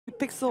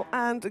Pixel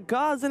and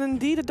Gods, and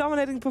indeed a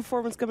dominating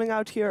performance coming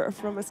out here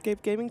from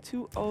Escape Gaming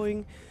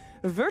 2-0ing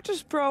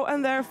Virtus Pro,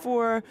 and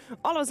therefore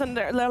all of a sudden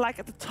they're like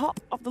at the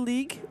top of the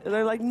league.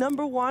 They're like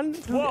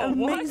 #1, doing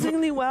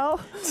amazingly well.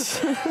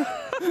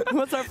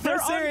 What's our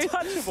first series?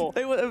 They're untouchable.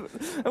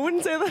 I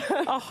wouldn't say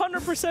that.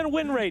 100%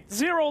 win rate,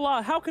 0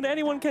 loss. How can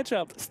anyone catch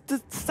up?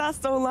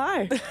 Stats don't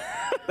lie.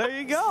 There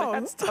you go.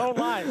 Stats don't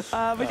lie.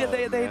 But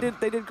yeah,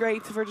 they did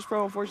great. Virtus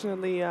Pro,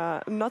 unfortunately,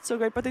 not so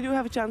great. But they do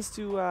have a chance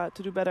to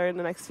do better in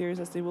the next series,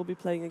 as they will be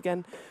playing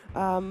again.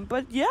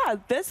 But yeah,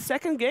 this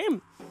second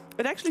game,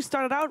 it actually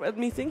started out with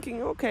me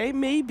thinking, okay,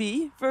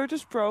 maybe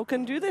Virtus Pro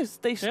can do this.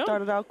 They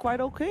started out quite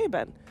okay,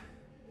 Ben.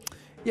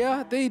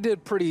 Yeah, they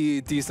did pretty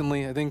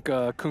decently. I think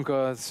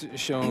Kunkka has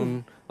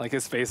shown like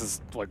his face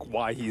is like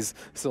why he's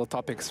still a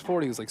top pick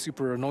 40. He was like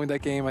super annoying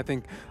that game. I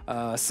think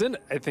Sin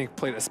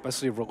played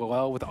especially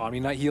well with Omni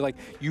Knight. He like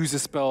used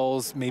his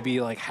spells maybe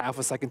like half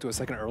a second to a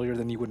second earlier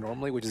than you would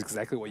normally, which is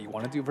exactly what you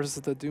want to do versus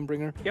the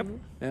Doombringer. Yep.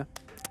 Yeah.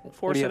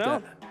 Force it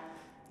out.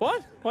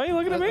 What? Why are you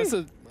looking at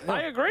me?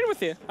 I agreed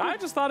with you. I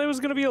just thought it was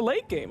going to be a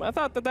late game. I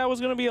thought that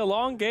was going to be a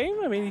long game.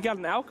 I mean, you got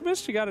an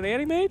Alchemist, you got an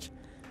Anti-Mage.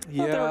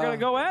 Yeah. I thought they were going to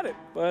go at it,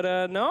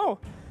 but no.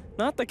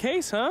 Not the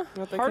case, huh?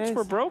 Not the Hearts case.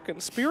 were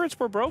broken. Spirits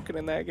were broken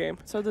in that game.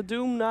 So the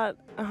Doom not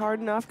a hard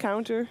enough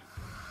counter?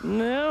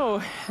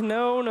 No.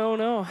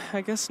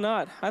 I guess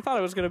not. I thought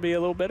it was going to be a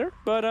little better.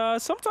 But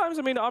sometimes,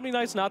 I mean, Omni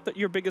Knight's not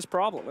your biggest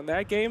problem. In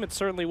that game, it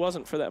certainly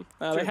wasn't for them.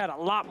 They had a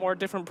lot more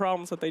different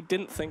problems that they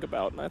didn't think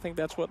about, and I think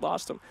that's what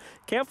lost them.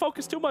 Can't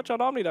focus too much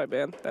on Omni Knight,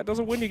 man. That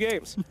doesn't win you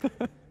games.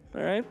 All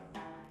right?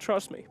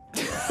 Trust me.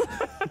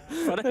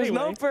 But There's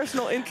anyway. no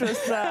personal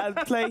interest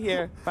at play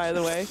here, by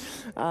the way.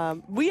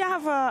 We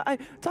have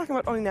talking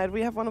about Omni Knight.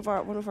 We have one of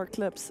our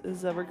clips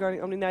is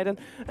regarding Omni Knight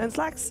and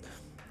Slacks.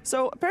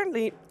 So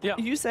apparently,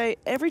 you say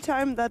every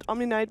time that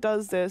Omni Knight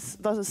does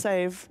a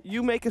save,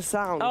 you make a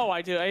sound. Oh,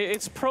 I do.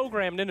 It's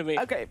programmed into me.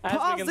 Okay,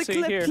 pause the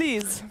clip,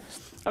 please.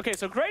 Okay,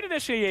 so great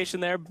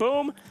initiation there.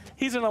 Boom.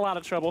 He's in a lot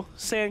of trouble.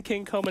 Sand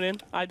King coming in.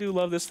 I do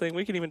love this thing.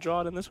 We can even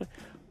draw it in this way.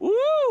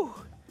 Woo!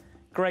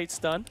 Great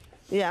stun.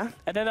 Yeah.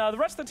 And then the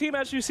rest of the team,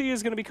 as you see,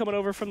 is going to be coming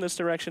over from this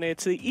direction.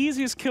 It's the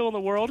easiest kill in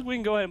the world. We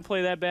can go ahead and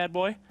play that bad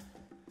boy.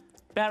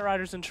 Bat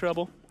Rider's in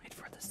trouble. Wait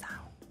for the sound.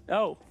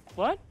 Oh,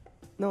 what?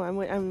 No, I'm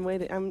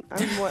waiting.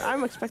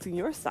 I'm expecting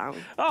your sound.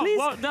 Oh, please,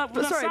 well,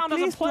 the sound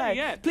doesn't play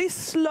yet. Please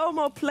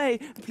slow-mo play.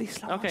 Please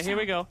slow-mo. Okay, here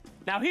we go.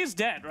 Now he's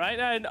dead, right?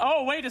 And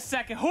oh, wait a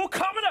second. Who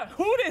coming up?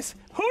 Who this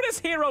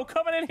hero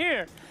coming in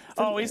here?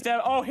 Oh, he's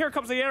dead. Oh, here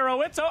comes the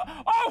arrow.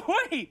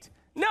 Oh, wait.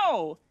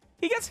 No.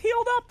 He gets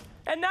healed up,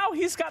 and now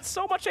he's got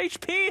so much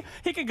HP,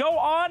 he can go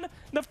on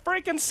the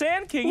freaking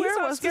Sand King. He's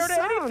not scared of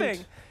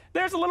anything.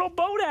 There's a little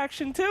boat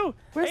action, too.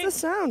 Where's the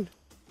sound?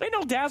 Ain't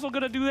no Dazzle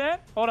gonna do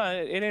that. Hold on,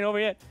 it ain't over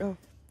yet. Oh.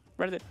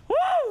 Right there.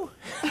 Woo!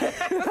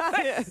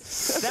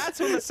 That's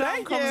when the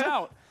sound comes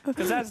out,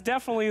 because that's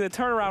definitely the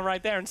turnaround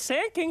right there. And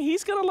Sand King,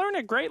 he's gonna learn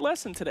a great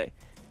lesson today.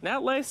 And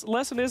that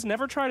lesson is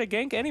never try to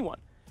gank anyone,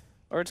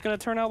 or it's gonna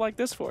turn out like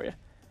this for you.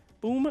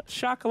 Boom,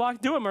 shakalak.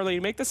 Do it,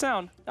 Merlene. Make the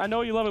sound. I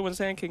know you love it when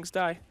Sand Kings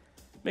die.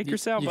 Make your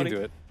sound, buddy. You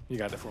can do it. You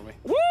got it for me.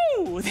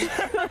 Woo!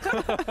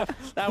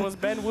 That was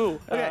Ben Wu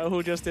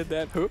who just did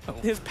that. Who?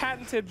 His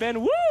patented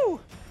Ben Wu!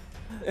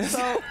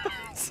 So,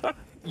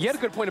 you had a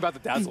good point about the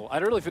Dazzle. I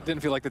really didn't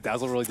feel like the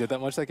Dazzle really did that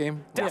much that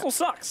game. Dazzle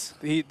sucks.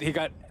 The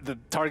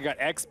target got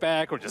X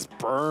back or just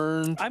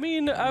burned. I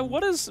mean,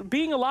 what does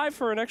being alive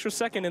for an extra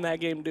second in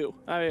that game do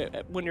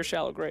when you're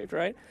shallow graved,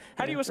 right?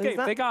 How do you escape?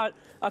 They got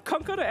a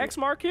Kunkka to X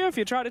mark you if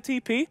you try to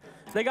TP.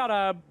 They got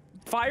a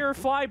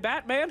Firefly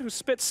Batman who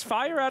spits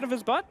fire out of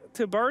his butt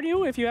to burn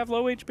you if you have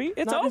low HP.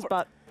 It's not over. His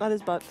butt. Not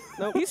his butt.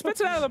 Nope. He spits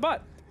it out of the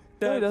butt.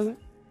 No, he doesn't.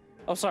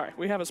 Oh, sorry.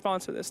 We have a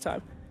sponsor this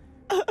time.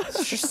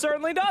 She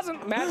certainly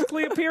doesn't.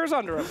 Magically appears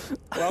under him.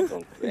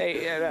 Welcome. Hey,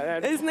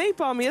 it's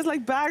napalm. He has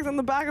like bags on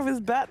the back of his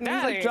bat, and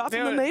he's like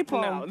dropping the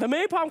napalm. No, the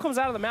napalm comes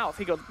out of the mouth.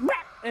 He goes,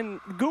 and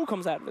goo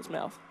comes out of his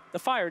mouth. The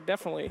fire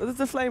definitely. But it's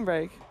a flame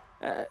break.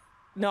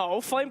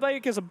 No, flame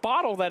break is a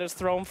bottle that is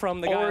thrown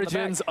from the guy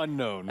Origins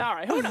unknown. All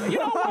right, who knows? You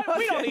know what?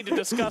 We don't need to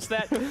discuss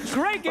that.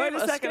 Great game.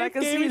 Wait a second, I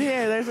can see it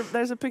here.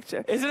 There's a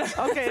picture. Is it?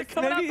 Okay, Is it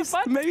coming out the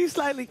butt? maybe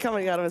slightly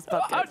coming out of his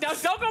butt. Oh, no,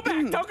 don't go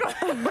back. Don't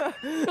go.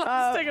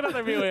 Let's take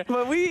another view here.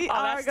 But we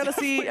are gonna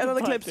see another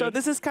clip. So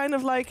this is kind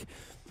of like,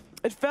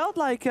 it felt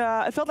like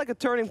a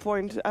turning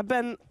point.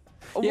 Ben,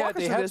 walk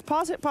us through this.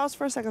 Pause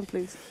for a second,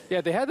 please.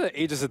 Yeah, they had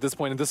the Aegis at this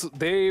point, and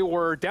they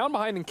were down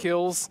behind in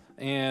kills,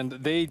 and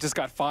they just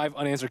got 5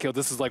 unanswered kills.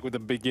 This is like with the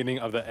beginning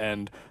of the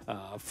end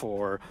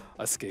for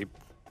Escape,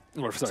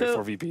 or sorry,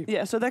 for VP.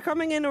 Yeah, so they're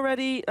coming in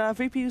already.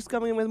 VP is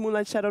coming in with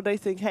Moonlight Shadow. They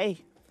think, hey,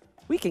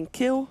 we can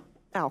kill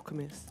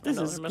Alchemist. This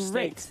is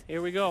great.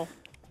 Here we go.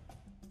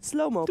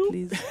 Slow-mo,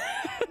 please.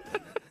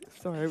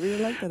 Sorry, I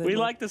really like that. We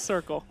like the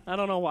circle. I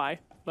don't know why,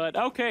 but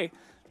okay.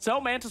 So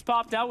Mantis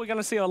popped out. We're going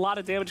to see a lot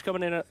of damage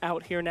coming in and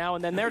out here now.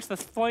 And then there's the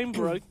flame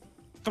break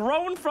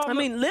thrown from... I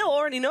mean, Lil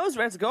already knows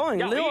where it's going.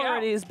 Yeah, Lil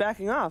already is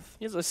backing off.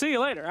 He's like, see you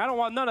later. I don't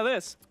want none of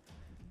this.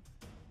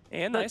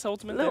 And nice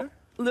ultimate there.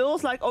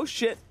 Lil's like, oh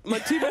shit, my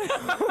teammate.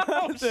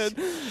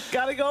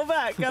 Gotta go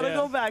back,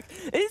 go back.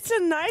 It's a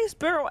nice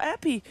burrow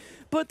epi,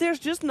 but there's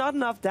just not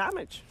enough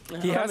damage.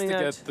 He has to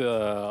get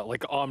the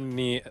like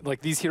Omni,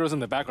 like these heroes in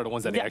the back are the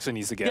ones that he actually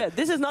needs to get. Yeah,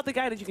 this is not the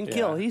guy that you can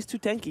kill. He's too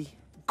tanky.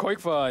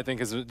 Koikfa, I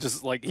think, is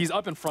just like he's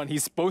up in front.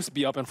 He's supposed to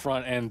be up in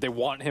front, and they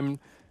want him.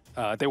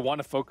 They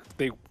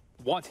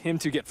want him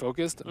to get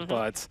focused,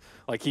 but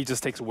like he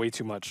just takes way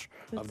too much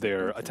of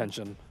their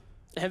attention.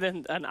 And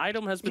then an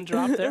item has been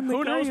dropped there.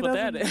 Who knows what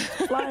that is?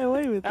 Fly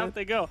away with Out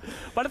they go.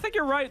 But I think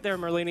you're right there,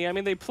 Merlini. I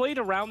mean, they played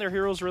around their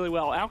heroes really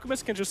well.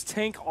 Alchemist can just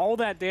tank all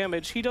that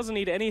damage. He doesn't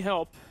need any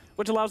help,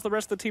 which allows the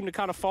rest of the team to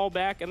kind of fall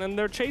back, and then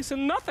they're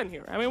chasing nothing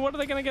here. I mean, what are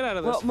they going to get out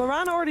of this? Well,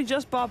 Moran already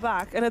just bought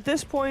back, and at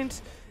this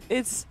point,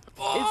 it's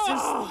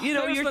just, you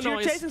know,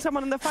 you're chasing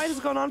someone, and the fight has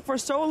gone on for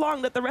so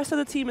long that the rest of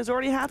the team has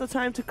already had the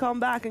time to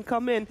come back and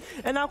come in.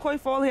 And now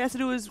Koikfa, all he has to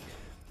do is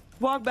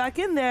walk back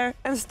in there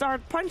and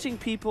start punching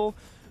people,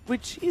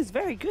 which he's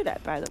very good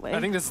at, by the way. I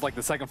think this is like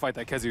the second fight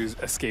that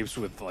Kezu escapes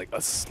with like a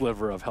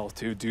sliver of health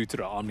too, due to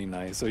the Omni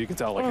Knife. So you can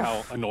tell like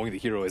how annoying the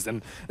hero is.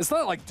 And it's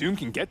not like Doom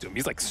can get to him.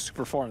 He's like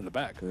super far in the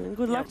back.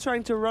 Good luck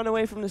trying to run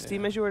away from this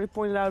team, as you already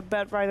pointed out.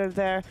 Bad Rider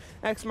there,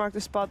 X marked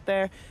the spot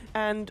there.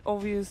 And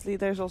obviously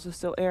there's also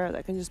still Air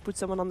that can just put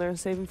someone on there and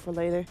save him for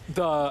later.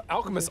 The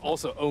Alchemist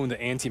also owned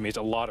the anti-mage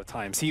a lot of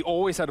times. He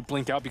always had to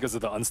blink out because of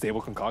the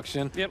unstable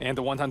concoction. And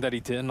the one time that he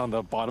didn't on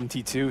the bottom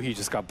T2, he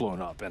just got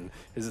blown up. And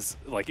it's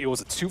like it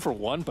was a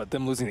 2-for-1, but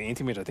them losing the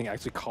anti-mage I think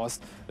actually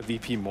cost a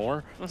VP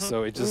more.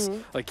 So it just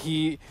like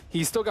he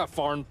still got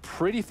farmed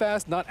pretty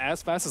fast, not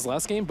as fast as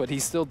last game, but he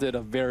still did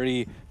a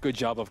very good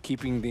job of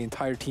keeping the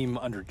entire team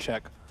under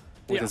check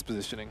with his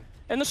positioning.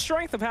 And the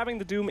strength of having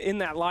the Doom in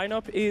that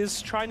lineup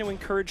is trying to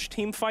encourage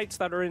team fights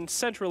that are in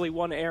centrally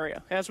one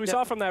area. As we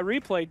saw from that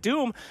replay,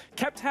 Doom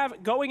kept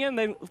going in,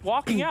 then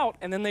walking out,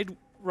 and then they'd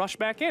rush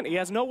back in. He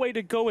has no way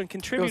to go and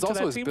contribute to that team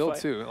fight. It was also his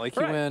build too. Like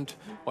he went,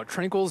 what,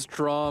 Tranquils,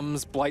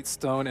 Drums,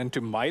 Blightstone, and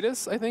to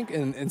Midas, I think,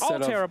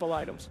 instead all terrible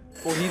items.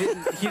 Well, he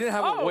didn't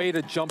have a way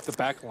to jump the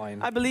back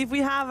line. I believe we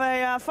have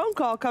a phone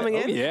call coming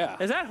in. Yeah.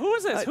 Is that, who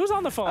is this? Who's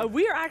on the phone?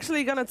 We are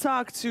actually going to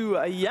talk to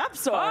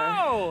Yapsar.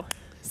 Oh!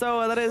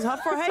 So that is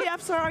Hot 4. Hey,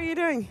 Yapsar, how are you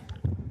doing?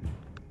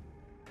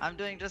 I'm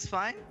doing just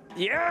fine.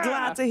 Yeah!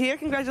 Glad to hear.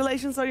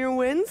 Congratulations on your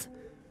wins.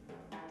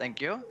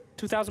 Thank you.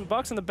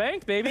 $2,000 in the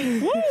bank,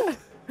 baby. Woo!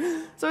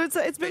 So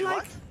it's been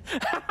like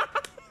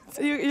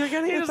so you're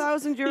getting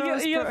 1,000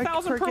 euros. You get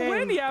 1,000 per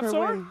win,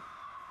 Yapsar.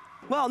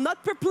 Well,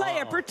 not per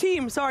player, per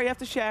team. Sorry, you have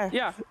to share.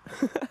 Yeah.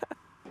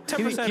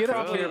 10% he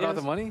don't care about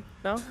the money?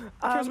 No.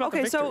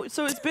 Okay, so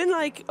it's been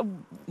like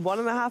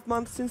 1.5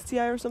 months since TI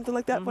or something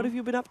like that. What have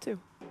you been up to?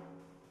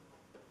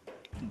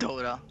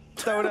 Dota.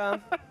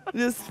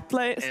 Just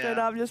play straight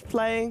up, just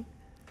playing.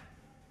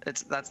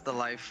 That's the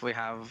life we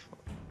have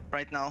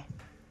right now.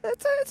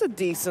 It's a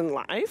decent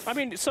life. I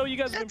mean, so you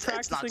guys have been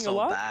practicing it's not so a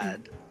lot?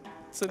 bad.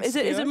 Is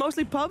it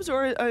mostly pubs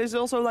or is it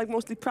also like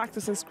mostly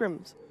practice and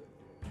scrims?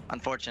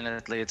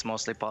 Unfortunately, it's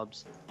mostly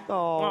pubs.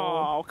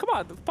 Oh, come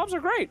on. The pubs are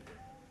great,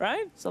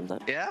 right?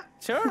 Sometimes. Yeah?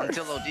 Sure.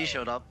 Until OD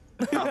showed up.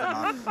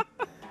 Now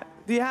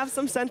Do you have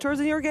some centaurs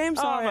in your game?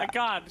 Sorry, oh my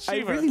God,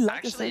 Shiver. I really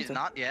like Actually, the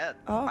not yet.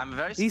 Oh. I'm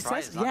very surprised. He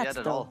says not yet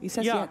at all. He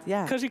says yet,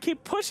 yeah. Because you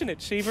keep pushing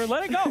it, Shiver.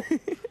 Let it go.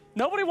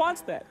 Nobody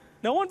wants that.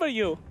 No one but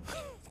you.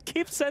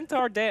 Keep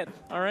Centaur dead,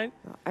 all right?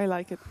 I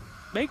like it.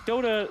 Make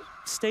Dota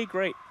stay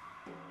great.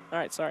 All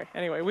right, sorry.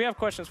 Anyway, we have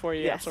questions for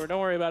you, Yap, so don't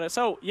worry about it.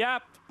 So,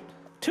 Yap,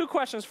 2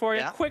 questions for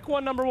you. Yeah? Quick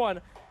one, number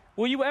 1.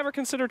 Will you ever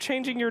consider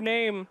changing your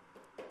name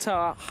to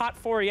Hot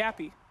 4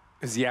 Yappy?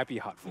 Is Yappy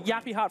Hot 4?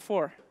 Yappy Hot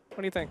 4. What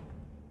do you think?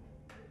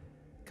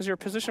 Because you're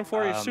position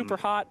 4, you're super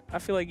hot. I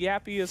feel like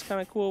Yappy is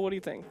kind of cool. What do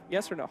you think?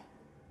 Yes or no?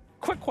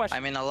 Quick question. I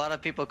mean, a lot of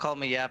people call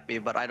me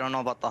Yappy, but I don't know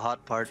about the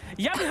hot part.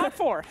 Yappy Hot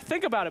 4.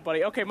 Think about it,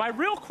 buddy. Okay, my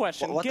real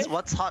question.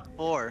 What's hot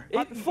 4?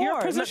 Hot 4.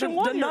 You're position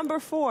 1. The number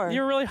 4.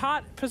 You're really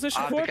hot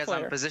position 4 because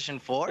player. I'm position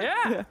 4?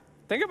 Yeah.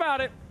 Think about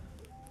it.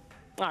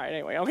 All right,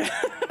 anyway, okay.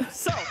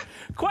 So,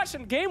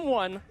 question, game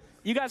 1.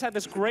 You guys had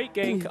this great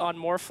gank on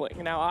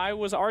Morphling. Now, I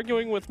was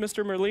arguing with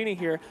Mr. Merlini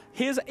here.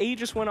 His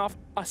Aegis went off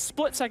a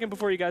split second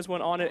before you guys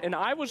went on it, and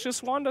I was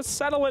just wanting to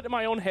settle it in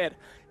my own head.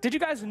 Did you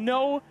guys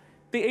know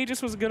the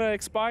Aegis was going to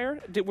expire?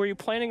 Were you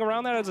planning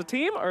around that as a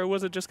team, or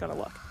was it just kind of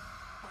luck?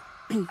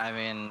 I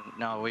mean,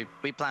 no,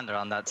 we planned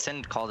around that.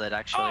 Sin called it,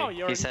 actually. Oh,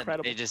 you're he said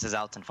incredible. Aegis is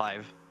out in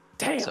 5.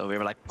 Damn. So we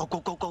were like, go, go,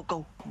 go, go,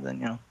 go. And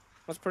then, you know.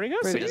 That's pretty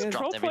good. See,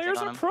 pro players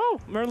are pro.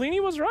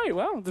 Merlini was right.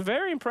 Wow,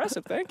 very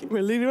impressive. Thank you.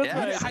 Merlini was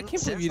Yeah, right. I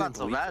can't believe you not didn't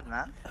so believe bad,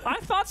 man. I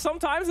thought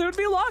sometimes it would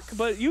be luck,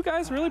 but you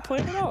guys really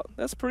played it out.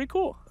 That's pretty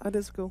cool. That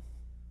is cool.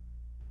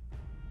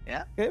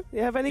 Yeah. Okay.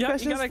 You have any Yeah, you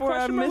questions got a for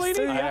question, Mr.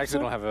 Merlini? I Yapsar? actually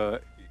don't have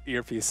a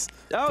earpiece.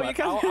 Oh, you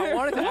can I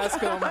wanted to ask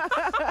him.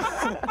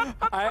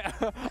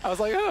 I was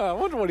like, oh, I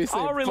wonder what he's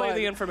saying. I'll relay but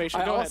the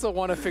information. I Go also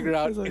want to figure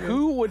out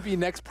who would be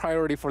next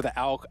priority for the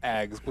Alk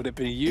Ags. Would it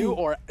be you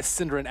or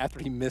Synderen after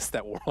he missed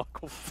that Warlock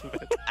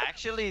ultimate?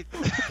 Actually,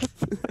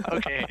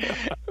 okay.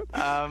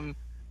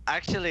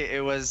 Actually,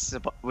 it was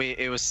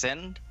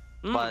Sin,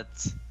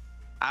 but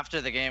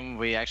after the game,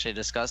 we actually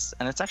discussed,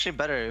 and it's actually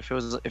better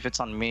if it's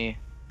on me.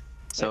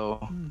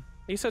 So.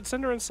 He said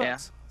Synderen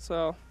sucks.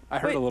 So I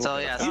heard a little. So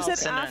bit. yeah, You said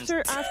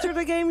Synderen- after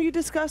the game you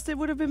discussed it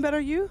would have been better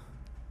you?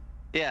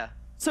 Yeah.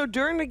 So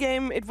during the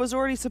game it was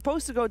already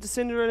supposed to go to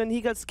Synderen and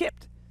he got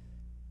skipped.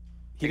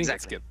 He didn't get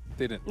Exactly. skipped.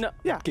 They didn't. no.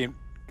 Yeah. Game.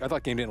 I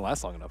thought game didn't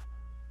last long enough.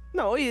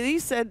 No, he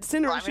said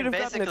Synderen Well, I should mean,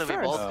 have gotten it basically,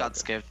 we first. both got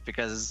skipped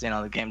because, you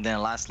know, the game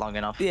didn't last long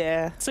enough.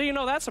 Yeah. So you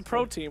know that's a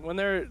pro team when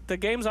the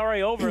game's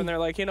already over and they're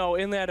like, you know,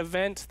 in that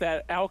event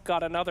that Alk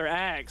got another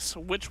Ags,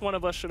 which one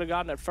of us should have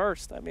gotten it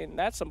first? I mean,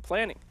 that's some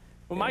planning.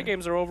 When my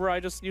games are over, I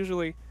just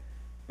usually,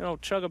 you know,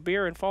 chug a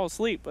beer and fall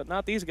asleep, but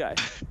not these guys.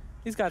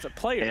 These guys are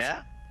players.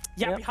 Yeah?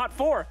 Yappy Hot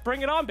 4,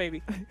 bring it on,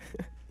 baby.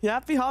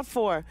 Yappy Hot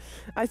 4.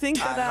 I think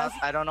that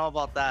I don't know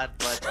about that,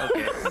 but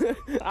okay.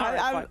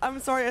 I'm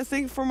sorry. I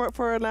think for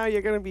now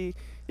you're gonna be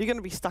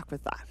stuck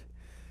with that.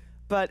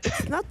 But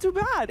it's not too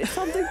bad. It's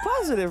something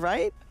positive,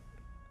 right?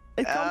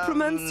 It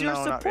complements your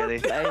no, not support really.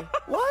 play.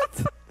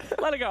 What?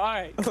 Let it go. All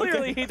right.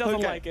 Clearly he doesn't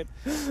Okay. like it.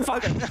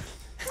 Fuck it.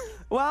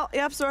 Well,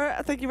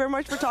 Yapsor, thank you very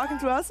much for talking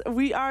to us.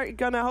 We are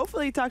gonna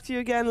hopefully talk to you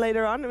again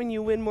later on when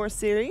you win more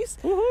series.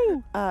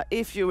 Woohoo.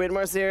 If you win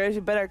more series,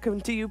 you better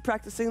continue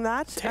practicing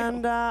that.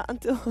 Damn. And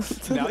until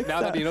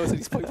Now that he knows that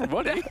he's playing for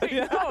money. He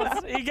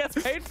knows. He gets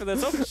paid for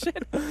this. Oh,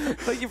 shit.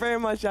 thank you very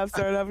much,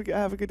 Yapsor, and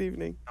have a good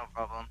evening. No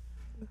problem.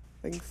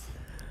 Thanks.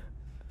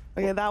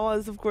 Okay, that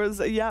was, of course,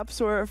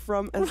 Yapsor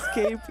from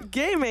Escape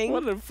Gaming.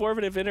 What an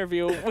informative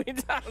interview we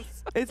did.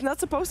 It's not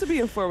supposed to be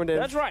informative.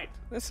 That's right.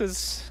 This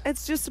is...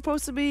 It's just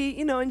supposed to be,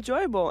 you know,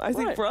 enjoyable. I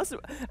think Right. for us,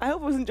 I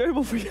hope it was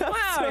enjoyable for you.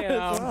 Well, you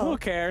know, who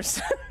cares?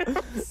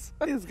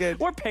 It's good.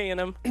 We're paying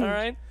him, all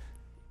right?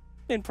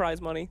 In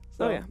prize money.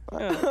 So, Oh,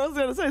 yeah. I was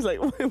going to say, it's like,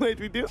 wait,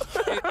 we do?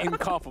 In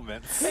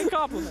compliments. In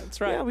compliments,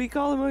 right? Yeah, we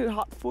call him a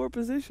hot 4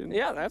 position.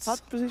 Yeah, that's...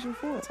 Hot position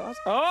 4. That's awesome.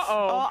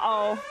 Uh-oh.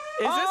 Uh-oh. Is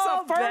Oh,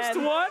 this the first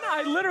Ben. one?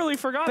 I literally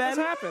forgot Ben.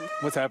 this happened.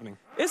 What's happening?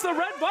 It's the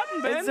red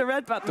button, Ben. It's the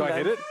red button. Do I Ben.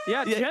 hit it?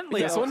 Yeah, Yeah,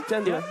 gently. This though. one?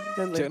 Gently. Yeah.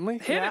 Gently. Gently?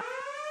 Hit Yeah. it.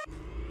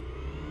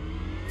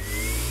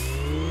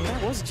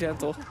 That was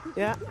gentle.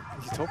 Yeah.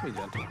 You told me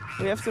gentle.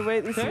 We have to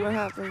wait and see Okay. what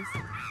happens.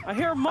 I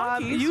hear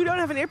monkeys. You don't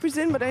have an earpiece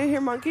in, but I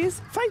hear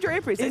monkeys. Find your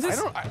earpiece. Is I this,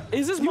 don't.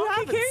 is this You Monkey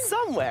have King? it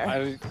somewhere.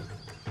 I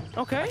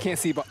Okay. can't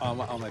see on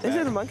my Is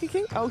it a back. Monkey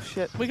King? Oh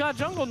shit. We got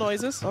jungle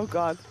noises. Oh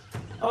god.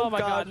 Oh, my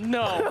God. god.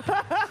 No.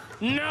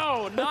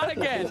 No, not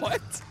again.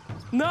 What?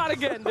 Not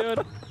again,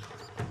 dude.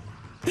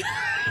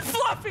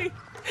 Fluffy!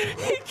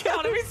 He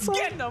killed him. He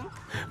skinned him.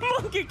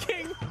 Monkey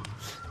King.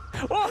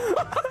 Whoa.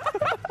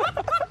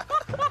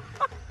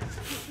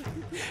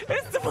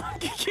 It's the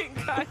Monkey King,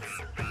 guys.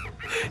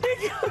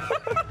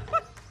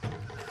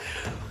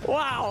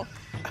 Wow.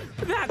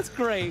 That's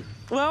great.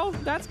 Well,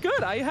 that's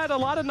good. I had a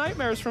lot of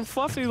nightmares from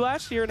Fluffy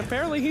last year, and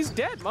apparently he's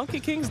dead. Monkey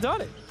King's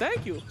done it.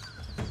 Thank you.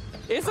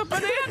 It's a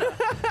banana.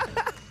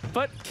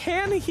 But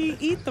can he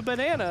eat the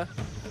banana?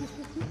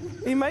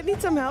 He might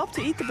need some help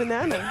to eat the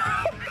banana.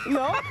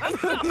 No?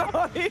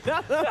 No, he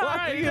doesn't. All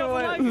right, he doesn't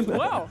like it.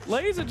 Well,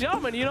 ladies and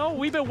gentlemen, you know,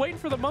 we've been waiting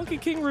for the Monkey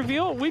King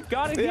reveal. We've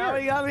got it Yeah,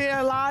 we here. got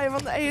here live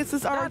on the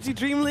ASUS ROG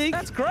DreamLeague.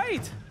 That's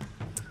great.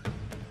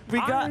 We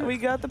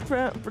got the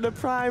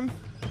prime.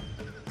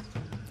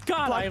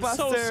 God, I am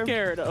so Blockbuster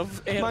scared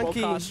of animal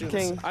Monkey costumes.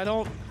 King. I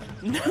don't...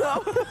 No.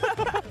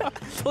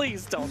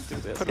 Please don't do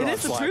this. Put It on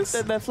is the truth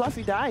slacks. that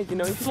Fluffy died. You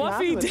know, you should be happy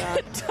Fluffy with did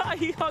that. die.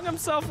 He hung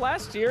himself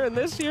last year, and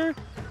this year...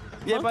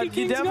 Yeah, Monkey but you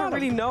King's never got him.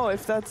 really know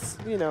if that's,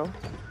 you know.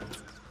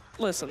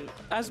 Listen,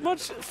 as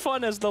much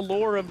fun as the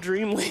lore of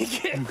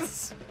DreamLeague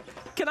is,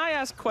 can I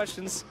ask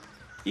questions?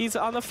 He's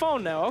on the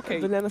phone now. Okay.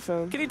 Banana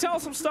phone. Can you tell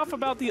us some stuff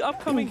about the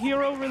upcoming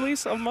hero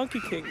release of Monkey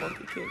King?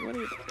 Monkey King, what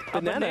do you...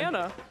 A Banana.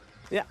 banana?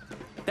 Yeah.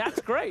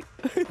 That's great.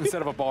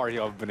 Instead of a bar,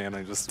 you have a banana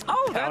and just Oh,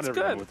 pound that's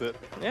everyone good. with it.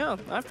 Yeah,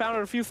 I found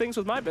out a few things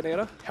with my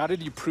banana. How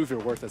did you prove your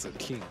worth as a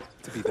king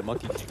to be the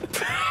monkey king?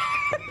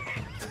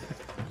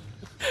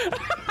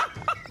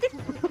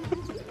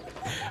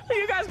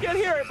 You guys can't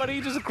hear it, but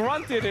he just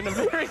grunted in a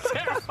very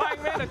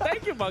terrifying manner.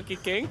 Thank you, Monkey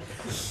King.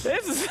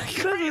 This is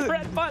a great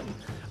red button.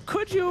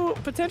 Could you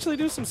potentially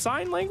do some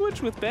sign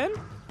language with Ben?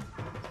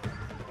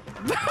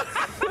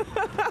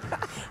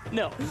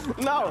 No.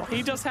 No.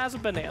 He just has a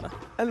banana.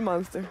 And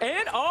monster.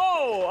 And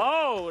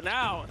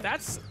now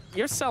that's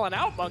you're selling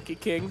out, Monkey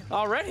King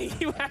already.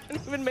 You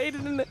haven't even made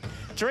it in the.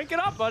 Drink it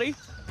up, buddy.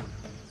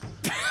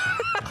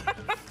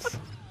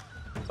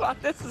 Wow,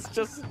 this is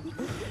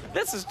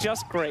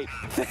just great.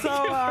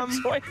 So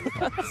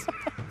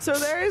so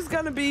there is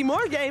gonna be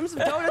more games of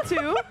Dota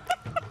 2.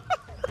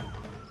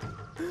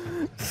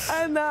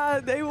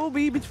 And they will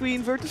be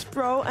between Virtus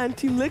Pro and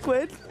Team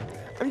Liquid.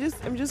 I'm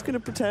just gonna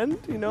pretend,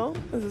 you know,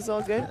 this is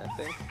all good.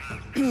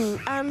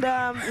 And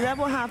that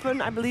will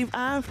happen, I believe,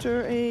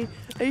 after a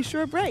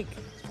short break.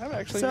 I've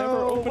actually never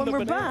So opened when a we're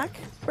banana. back,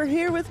 we're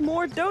here with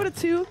more Dota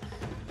 2,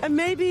 and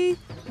maybe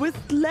with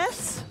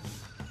less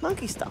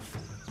monkey stuff.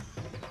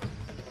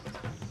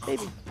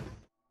 Maybe.